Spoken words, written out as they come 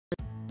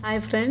Hi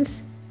friends,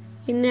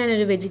 ഇന്ന്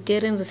ഞാനൊരു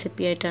vegetarian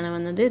recipe ആയിട്ടാണ്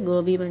വന്നത്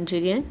ഗോബി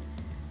മഞ്ചൂരിയൻ.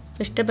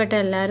 ഇഷ്ടപ്പെട്ട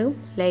എല്ലാവരും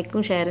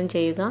ലൈക്കും ഷെയറും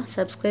ചെയ്യുക.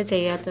 സബ്സ്ക്രൈബ്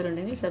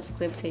ചെയ്യാത്തവരുണ്ടെങ്കിൽ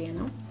സബ്സ്ക്രൈബ്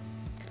ചെയ്യണം.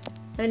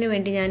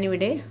 അതിനുവേണ്ടി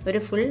ഞാനിവിടെ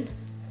ഒരു ഫുൾ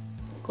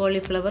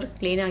കോളിഫ്ലവർ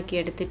ക്ലീൻ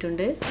ആക്കി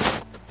എടുത്തിട്ടുണ്ട്.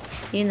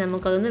 ഇനി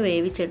നമുക്കതൊന്ന്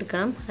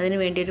വേവിച്ചെടുക്കണം. അതിനു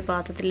വേണ്ടി ഒരു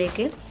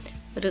പാത്രത്തിലേക്ക്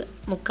ഒരു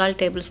 3/4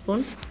 ടേബിൾ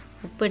സ്പൂൺ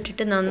ഉപ്പ്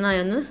ഇട്ടിട്ട്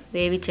നന്നായി ഒന്ന്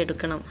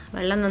വേവിച്ചെടുക്കണം.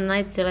 വെള്ളം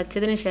നന്നായി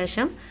തിളച്ചതിന്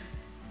ശേഷം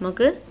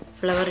നമുക്ക്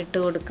ഫ്ലവർ ഇട്ട്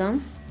കൊടുക്കാം.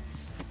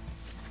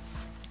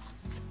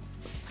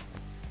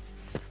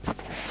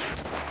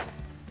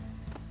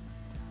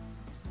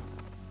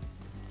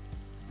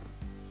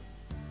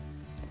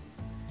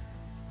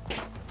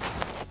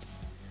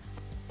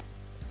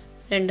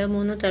 രണ്ടോ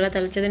മൂന്നോ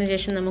തിളച്ചതിന്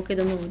ശേഷം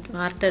നമുക്കിതൊന്ന്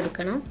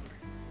വാർത്തെടുക്കണം.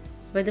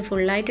 അപ്പോൾ ഇത്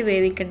ഫുള്ളായിട്ട്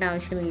വേവിക്കേണ്ട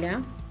ആവശ്യമില്ല.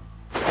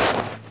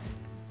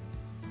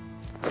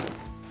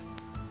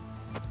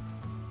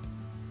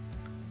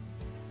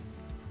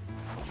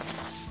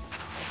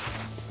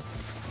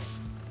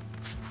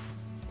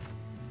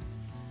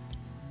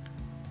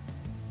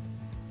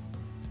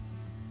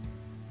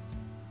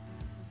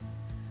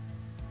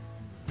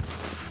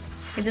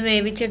 ഇത്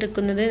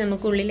വേവിച്ചെടുക്കുന്നത്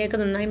നമുക്ക് ഉള്ളിലേക്ക്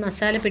നന്നായി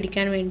മസാല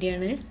പിടിക്കാൻ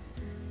വേണ്ടിയാണ്.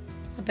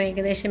 അപ്പോൾ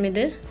ഏകദേശം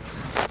ഇത്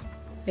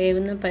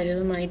വേവുന്ന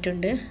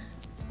പരുവമായിട്ടുണ്ട്.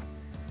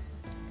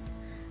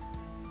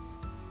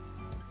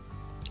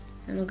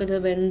 നമുക്കിത്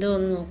വെന്തോ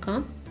ഒന്ന് നോക്കാം.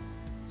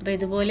 അപ്പോൾ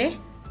ഇതുപോലെ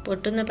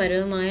പൊട്ടുന്ന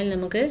പരുവമായാൽ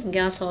നമുക്ക്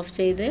ഗ്യാസ് ഓഫ്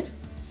ചെയ്ത്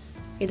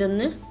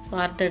ഇതൊന്ന്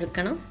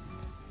വാർത്തെടുക്കണം.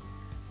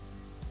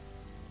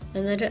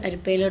 എന്നൊരു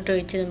അരിപ്പയിലോട്ട്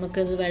ഒഴിച്ച്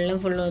നമുക്കിത് വെള്ളം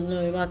ഫുള്ള് ഒന്ന്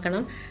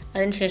ഒഴിവാക്കണം.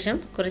 അതിനുശേഷം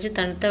കുറച്ച്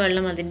തണുത്ത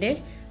വെള്ളം അതിൻ്റെ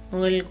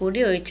മുകളിൽ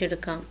കൂടി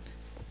ഒഴിച്ചെടുക്കാം.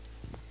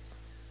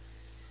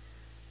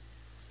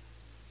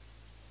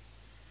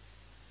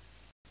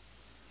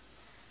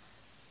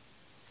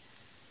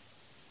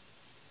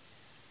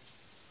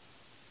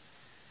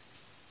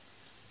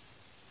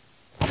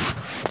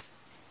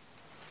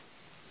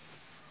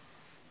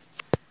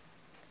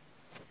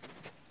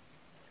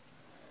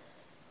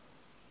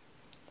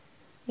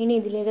 ഇനി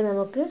ഇതിലേക്ക്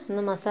നമുക്ക്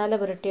ഒന്ന് മസാല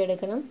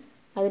പുരട്ടിയെടുക്കണം.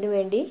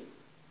 അതിനുവേണ്ടി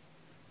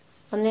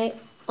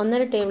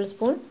 1.5 ടേബിൾ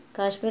സ്പൂൺ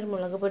കാശ്മീർ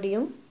മുളക്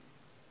പൊടിയും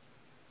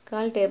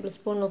 1/4 ടേബിൾ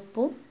സ്പൂൺ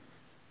ഉപ്പും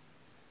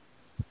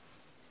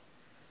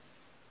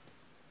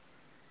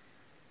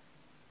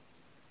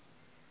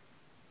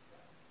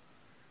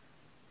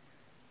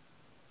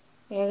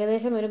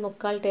ഏകദേശം ഒരു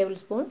 3/4 ടേബിൾ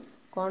സ്പൂൺ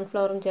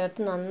കോൺഫ്ലവറും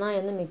ചേർത്ത് നന്നായി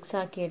ഒന്ന് മിക്സ്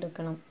ആക്കി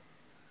എടുക്കണം.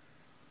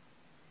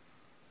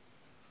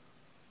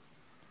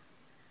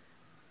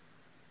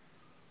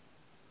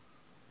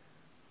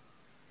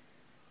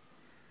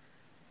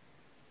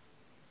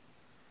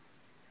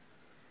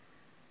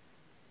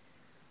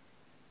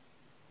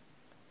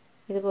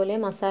 ഇതുപോലെ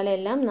മസാല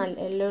എല്ലാം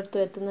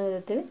എല്ലായിടത്തും എത്തുന്ന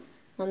വിധത്തിൽ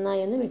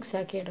നന്നായി ഒന്ന്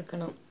മിക്സാക്കി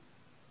എടുക്കണം.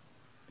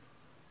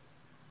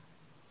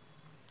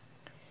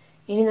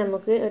 ഇനി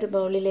നമുക്ക് ഒരു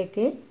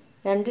ബൗളിലേക്ക്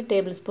 2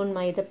 ടേബിൾ സ്പൂൺ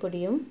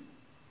മൈദപ്പൊടിയും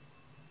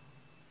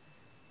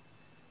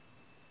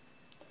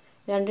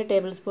 2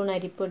 ടേബിൾ സ്പൂൺ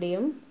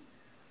അരിപ്പൊടിയും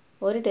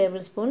 1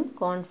 ടേബിൾ സ്പൂൺ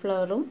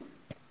കോൺഫ്ലവറും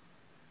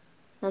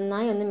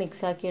നന്നായി ഒന്ന്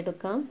മിക്സാക്കി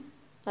എടുക്കാം.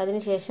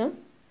 അതിനുശേഷം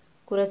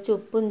കുറച്ച്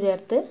ഉപ്പും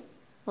ചേർത്ത്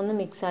ഒന്ന്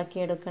മിക്സാക്കി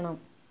എടുക്കണം.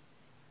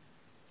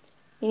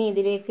 ഇനി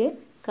ഇതിലേക്ക്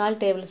 1/4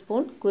 ടേബിൾ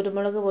സ്പൂൺ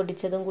കുരുമുളക്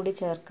പൊടിച്ചതും കൂടി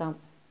ചേർക്കാം.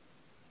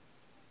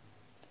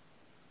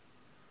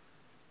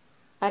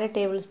 1/2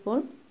 ടേബിൾ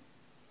സ്പൂൺ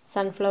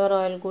സൺഫ്ലവർ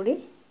ഓയിൽ കൂടി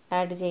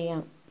ആഡ്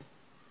ചെയ്യാം.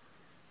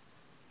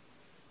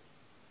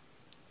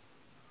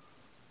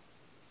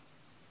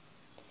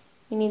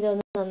 ഇനി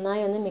ഇതൊന്ന്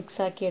നന്നായി ഒന്ന്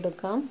മിക്സാക്കി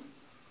എടുക്കാം.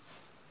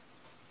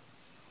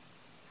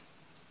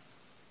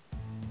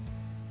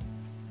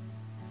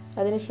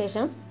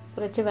 അതിനുശേഷം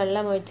കുറച്ച്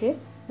വെള്ളം ഒഴിച്ച്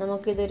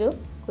നമുക്കിതൊരു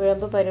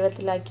കുഴമ്പ്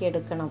പരുവത്തിലാക്കി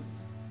എടുക്കണം.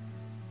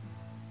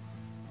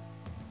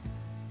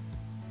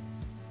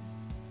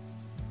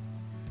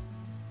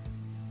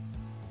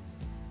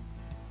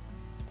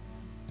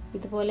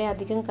 ഇതുപോലെ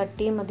അധികം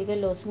കട്ടിയും അധികം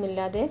ലോസും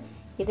ഇല്ലാതെ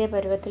ഇതേ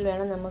പരുവത്തിൽ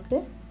വേണം നമുക്ക്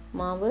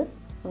മാവ്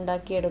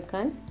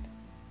ഉണ്ടാക്കിയെടുക്കാൻ.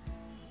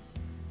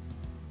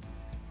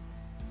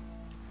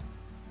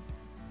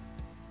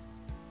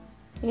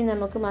 ഇനി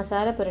നമുക്ക്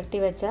മസാല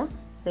പുരട്ടി വെച്ച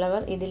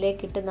ഫ്ലവർ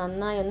ഇതിലേക്കിട്ട്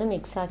നന്നായി ഒന്ന്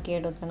മിക്സ് ആക്കി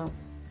എടുക്കണം.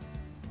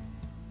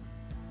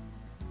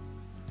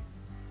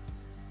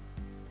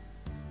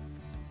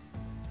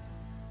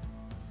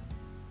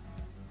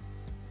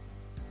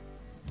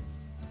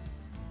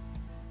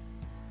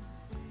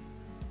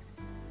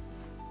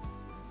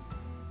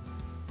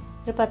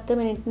 ഒരു 10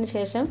 മിനിറ്റിന്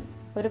ശേഷം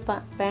ഒരു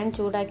പാൻ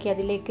ചൂടാക്കി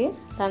അതിലേക്ക്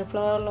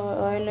സൺഫ്ലവർ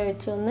ഓയിൽ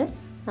ഒഴിച്ച് ഒന്ന്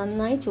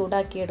നന്നായി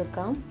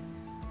ചൂടാക്കിയെടുക്കാം.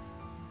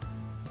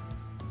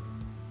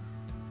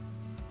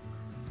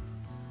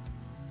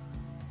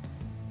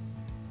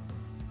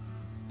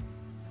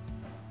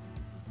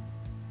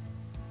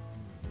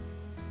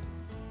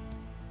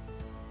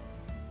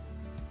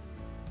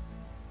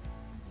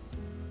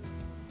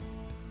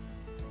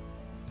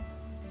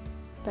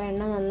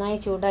 എണ്ണ നന്നായി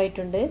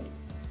ചൂടായിട്ടുണ്ട്.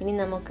 ഇനി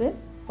നമുക്ക്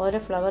ഓരോ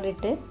ഫ്ലവർ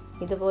ഇട്ട്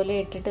ഇതുപോലെ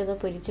ഇട്ടിട്ട് ഒന്ന്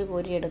പൊരിച്ച്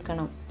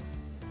കോരിയെടുക്കണം.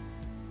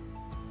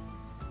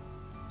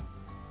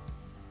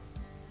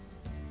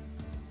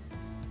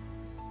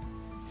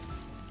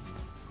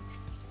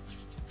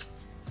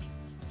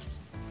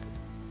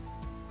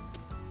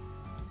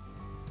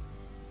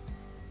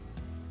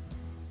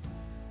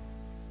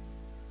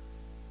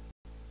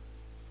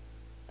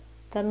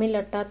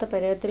 തമ്മിലൊട്ടാത്ത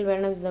പരുവത്തിൽ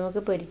വേണം ഇത്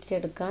നമുക്ക്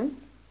പൊരിച്ചെടുക്കാൻ.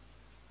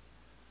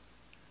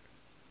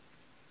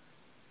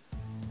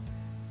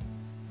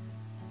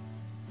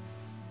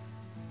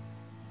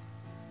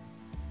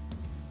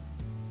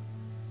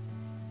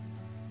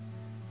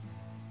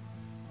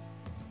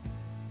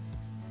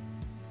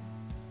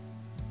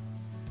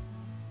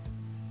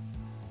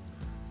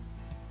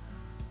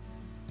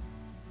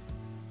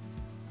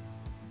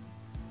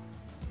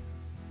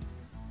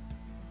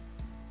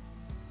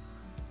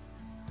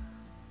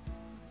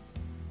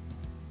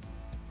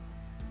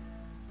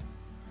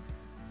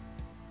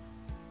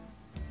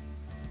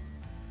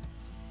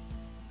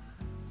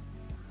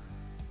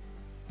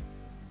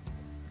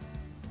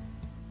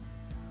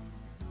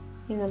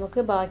 ഇനി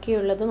നമുക്ക്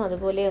ബാക്കിയുള്ളതും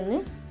അതുപോലെ ഒന്ന്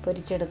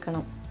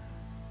പൊരിച്ചെടുക്കണം.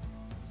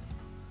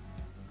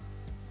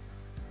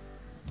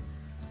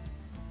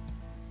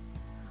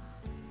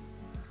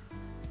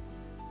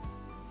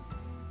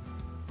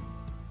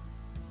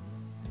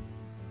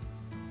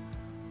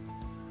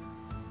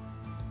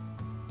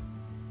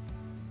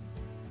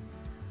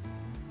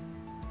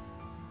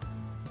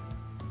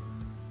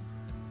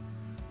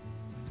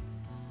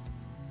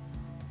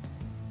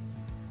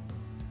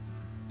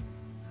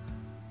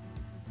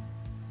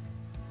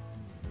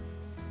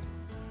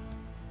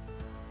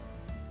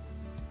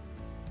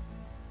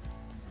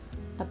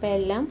 അപ്പോൾ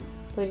എല്ലാം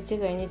പൊരിച്ച്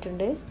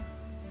കഴിഞ്ഞിട്ടുണ്ട്.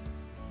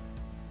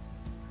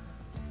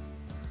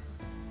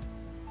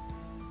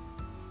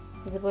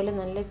 ഇതുപോലെ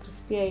നല്ല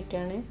ക്രിസ്പി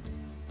ആയിട്ടാണ്.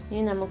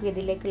 ഇനി നമുക്ക്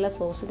ഇതിലേക്കുള്ള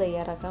സോസ്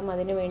തയ്യാറാക്കാം.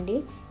 അതിനു വേണ്ടി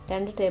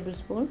 2 ടേബിൾ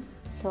സ്പൂൺ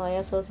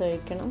സോയാ സോസ്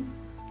ഒഴിക്കണം.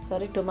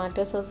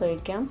 ടൊമാറ്റോ സോസ്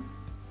ഒഴിക്കാം.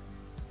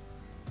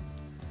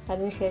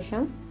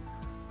 അതിനുശേഷം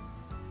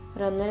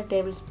ഒരു 1.5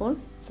 ടേബിൾ സ്പൂൺ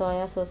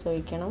സോയാ സോസ്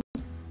ഒഴിക്കണം.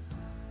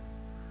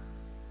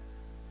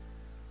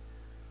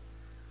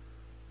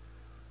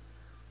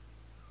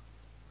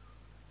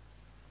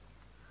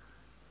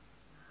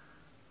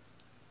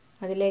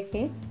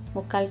 അതിലേക്ക്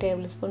 3/4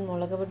 ടേബിൾ സ്പൂൺ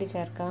മുളക് പൊടി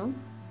ചേർക്കാം.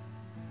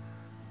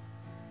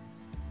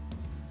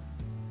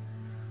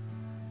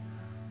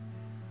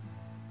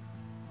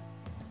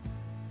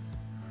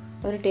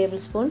 1 ടേബിൾ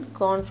സ്പൂൺ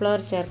കോൺഫ്ലവർ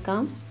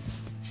ചേർക്കാം.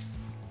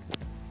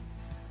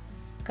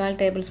 1/4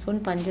 ടേബിൾ സ്പൂൺ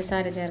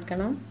പഞ്ചസാര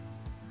ചേർക്കണം.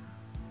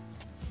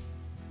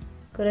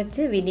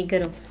 കുറച്ച്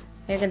വിനീഗറും,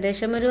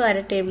 ഏകദേശം ഒരു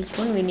 1/2 ടേബിൾ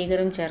സ്പൂൺ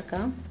വിനീഗറും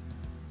ചേർക്കാം.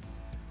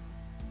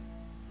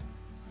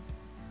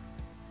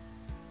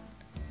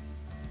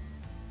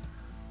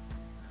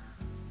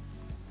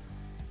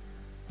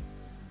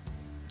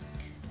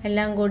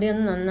 എല്ലാം കൂടി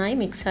ഒന്ന് നന്നായി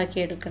മിക്സ് ആക്കി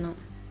എടുക്കണം.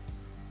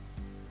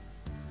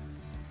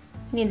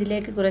 ഇനി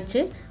ഇതിലേക്ക്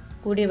കുറച്ച്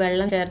കൂടി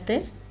വെള്ളം ചേർത്ത്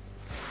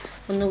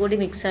ഒന്നുകൂടി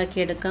മിക്സ് ആക്കി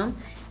എടുക്കാം.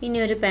 ഇനി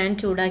ഒരു പാൻ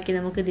ചൂടാക്കി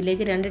നമുക്ക്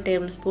ഇതിലേക്ക് 2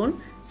 ടേബിൾ സ്പൂൺ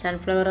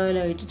സൺഫ്ലവർ ഓയിൽ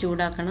ഒഴിച്ച്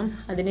ചൂടാക്കണം.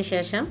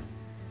 അതിനുശേഷം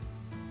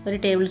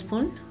 1 ടേബിൾ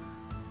സ്പൂൺ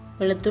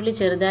വെളുത്തുള്ളി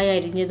ചെറുതായി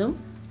അരിഞ്ഞതും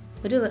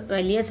ഒരു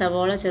വലിയ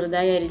സവോള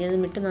ചെറുതായി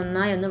അരിഞ്ഞതും ഇട്ട്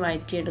നന്നായി ഒന്ന്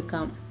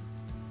വഴറ്റിയെടുക്കാം.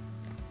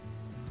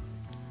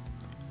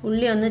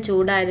 ഉള്ളി ഒന്ന്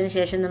ചൂടായതിനു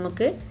ശേഷം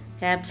നമുക്ക്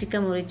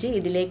ക്യാപ്സിക്കം മുറിച്ച്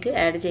ഇതിലേക്ക്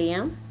ആഡ്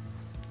ചെയ്യാം.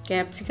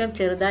 ക്യാപ്സിക്കം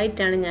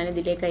ചെറുതായിട്ടാണ് ഞാൻ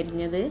ഇതിലേക്ക്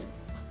അരിഞ്ഞത്.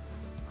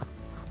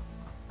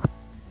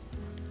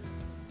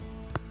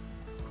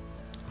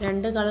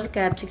 രണ്ട് കളർ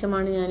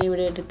ക്യാപ്സിക്കമാണ് ഞാൻ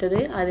ഇവിടെ എടുത്തത്.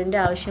 അതിൻ്റെ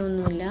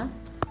ആവശ്യമൊന്നുമില്ല.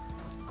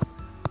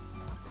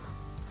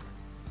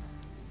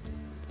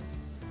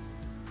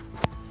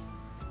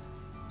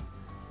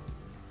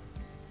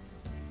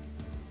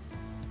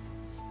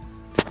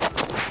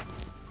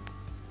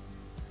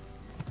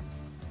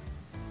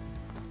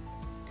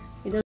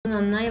 ഇതൊന്ന്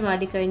നന്നായി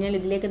വാടിക്കഴിഞ്ഞാൽ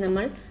ഇതിലേക്ക്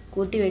നമ്മൾ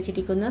കൂട്ടി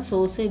വെച്ചിരിക്കുന്ന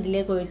സോസ്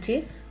ഇതിലേക്ക് ഒഴിച്ച്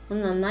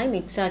ഒന്ന് നന്നായി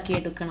മിക്സ് ആക്കി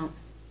എടുക്കണം.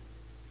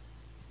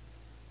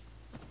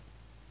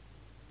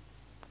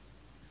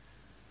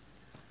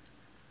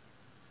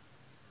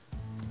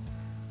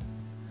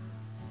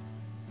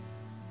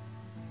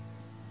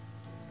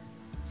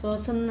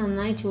 സോസ് ഒന്ന്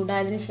നന്നായി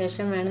ചൂടായതിനു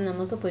ശേഷം വേണം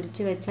നമുക്ക്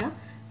പൊരിച്ച് വെച്ച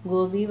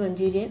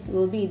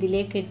ഗോബി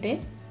ഇതിലേക്കിട്ട്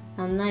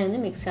നന്നായി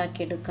ഒന്ന് മിക്സ്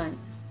ആക്കി എടുക്കാൻ.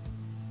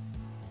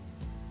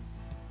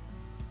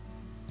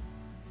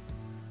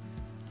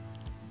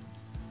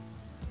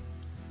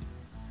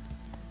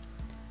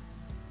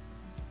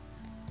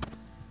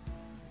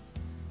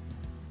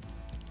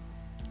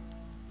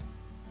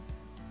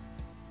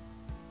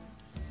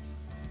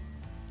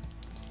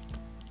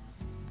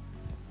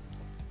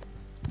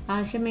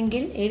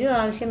 എരിവ്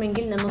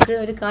ആവശ്യമെങ്കിൽ നമുക്ക്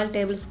ഒരു 1/4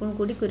 ടേബിൾ സ്പൂൺ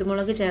കൂടി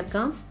കുരുമുളക്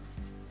ചേർക്കാം.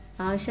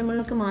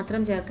 ആവശ്യമുള്ളവർക്ക്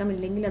മാത്രം ചേർക്കാം,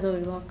 ഇല്ലെങ്കിൽ അത്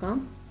ഒഴിവാക്കാം.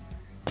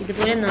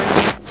 ഇതുപോലെ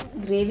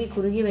ഗ്രേവി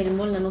കുറുകി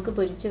വരുമ്പോൾ നമുക്ക്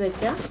പൊരിച്ച്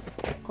വെച്ച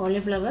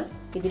കോളിഫ്ലവർ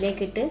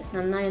ഇതിലേക്കിട്ട്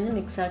നന്നായി ഒന്ന്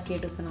മിക്സ് ആക്കി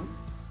എടുക്കണം.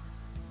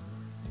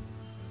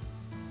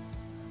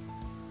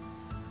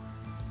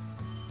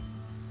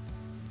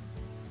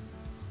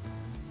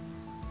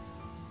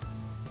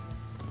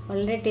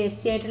 വളരെ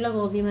ടേസ്റ്റി ആയിട്ടുള്ള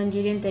ഗോബി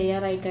മഞ്ചൂരിയൻ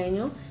തയ്യാറായി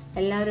കഴിഞ്ഞു.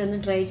 എല്ലാവരും ഒന്ന്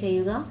ട്രൈ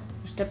ചെയ്യുക.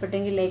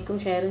 ഇഷ്ടപ്പെട്ടെങ്കിൽ ലൈക്കും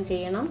ഷെയറും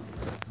ചെയ്യണം.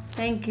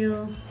 Thank you.